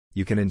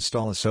You can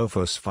install a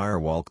Sophos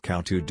Firewall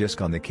qemu disk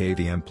on the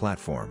KVM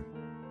platform.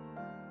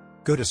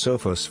 Go to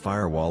Sophos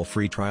Firewall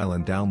free trial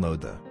and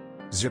download the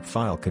zip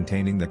file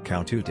containing the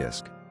qemu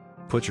disk.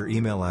 Put your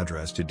email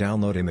address to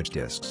download image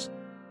disks.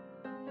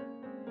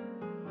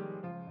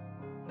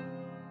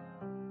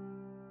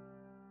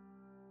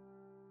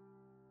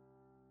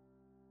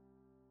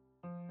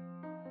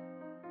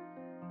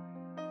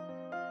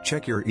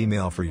 Check your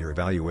email for your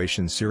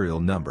evaluation serial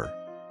number.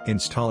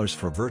 Installers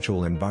for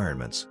virtual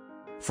environments.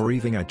 For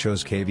eveng I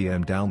chose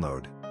KVM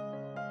download.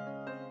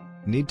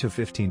 Need to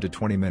 15 to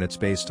 20 minutes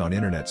based on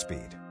internet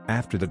speed.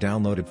 After the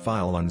downloaded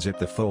file, unzip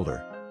the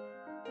folder.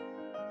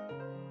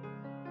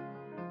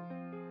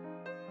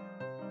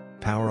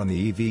 Power on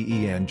the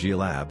eveng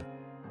lab.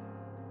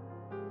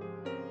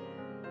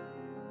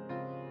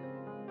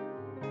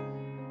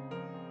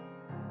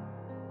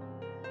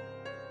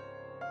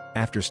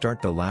 After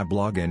start the lab,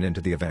 login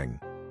into the eveng.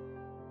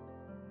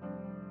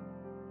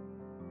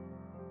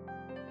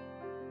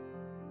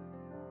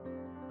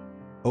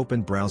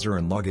 Open browser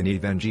and log in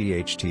eveng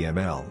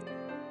HTML.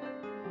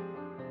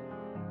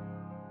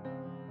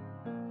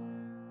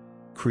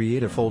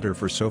 Create a folder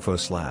for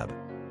Sophos Lab.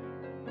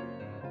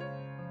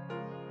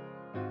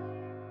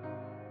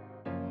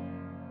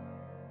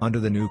 Under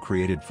the new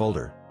created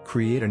folder,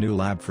 create a new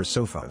lab for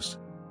Sophos.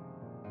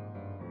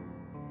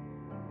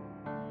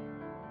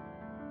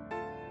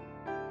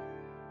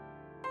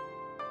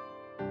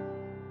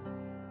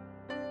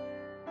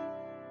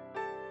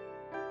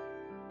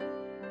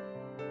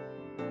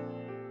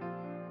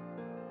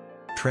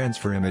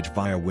 Transfer image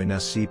via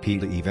WinSCP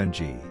to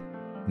eveng.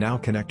 Now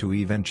connect to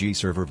eveng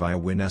server via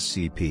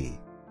WinSCP.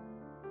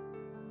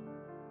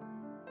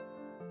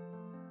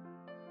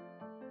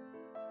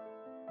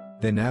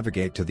 Then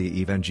navigate to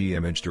the eveng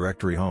image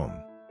directory home.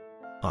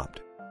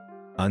 Opt.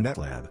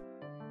 Unetlab.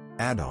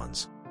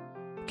 Addons.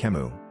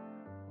 Qemu.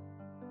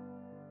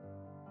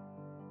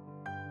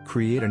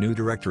 Create a new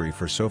directory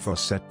for Sophos,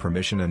 set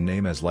permission and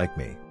name as like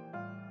me.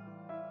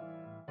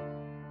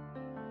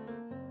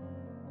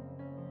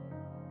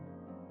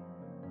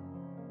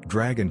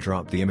 Drag and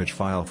drop the image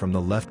file from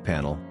the left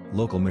panel,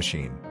 local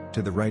machine,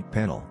 to the right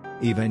panel,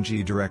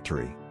 eveng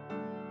directory.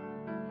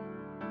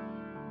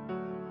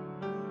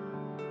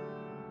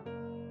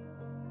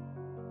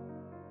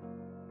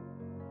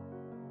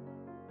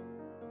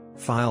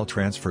 File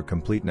transfer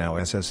complete.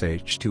 Now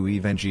SSH to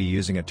eveng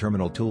using a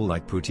terminal tool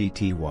like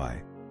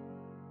PuTTY.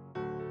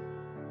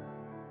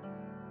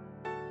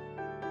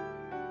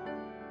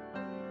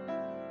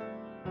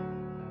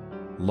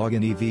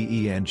 Login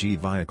eveng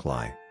via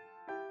CLI.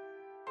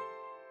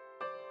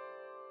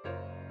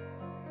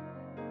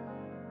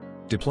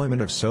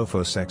 Deployment of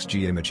Sophos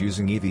XG image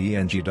using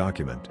eveng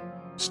document.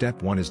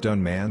 Step 1 is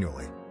done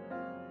manually.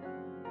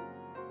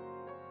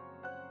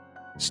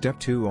 Step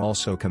 2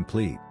 also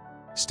complete.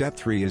 Step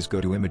 3 is go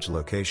to image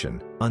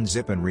location,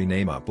 unzip and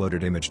rename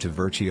uploaded image to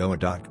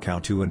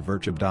virtuoa.qemu and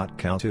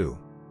virtuoa.qemu.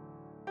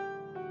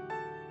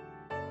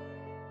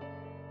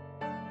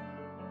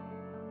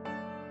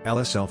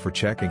 LSL for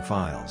checking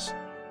files.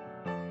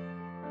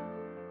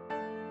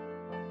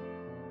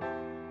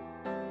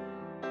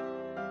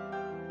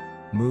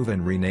 Move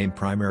and rename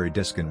primary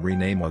disk and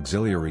rename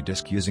auxiliary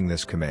disk using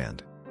this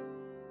command.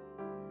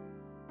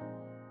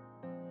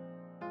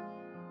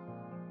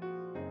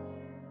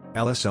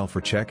 LSL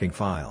for checking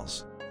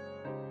files.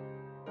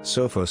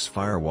 Sophos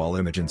Firewall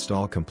image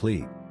install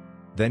complete.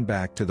 Then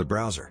back to the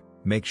browser,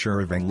 make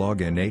sure eveng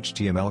login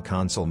HTML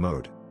console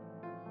mode.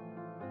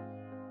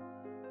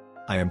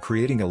 I am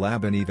creating a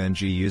lab in eveng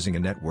using a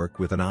network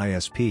with an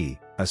ISP,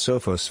 a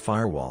Sophos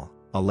Firewall,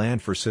 a LAN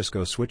for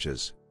Cisco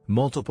switches,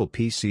 multiple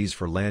PCs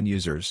for LAN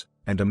users,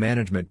 and a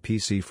management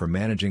PC for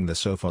managing the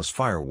Sophos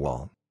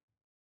Firewall.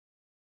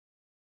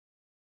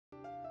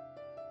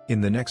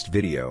 In the next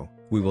video,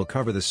 we will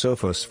cover the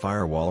Sophos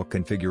Firewall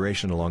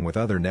configuration along with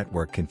other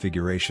network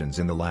configurations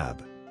in the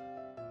lab.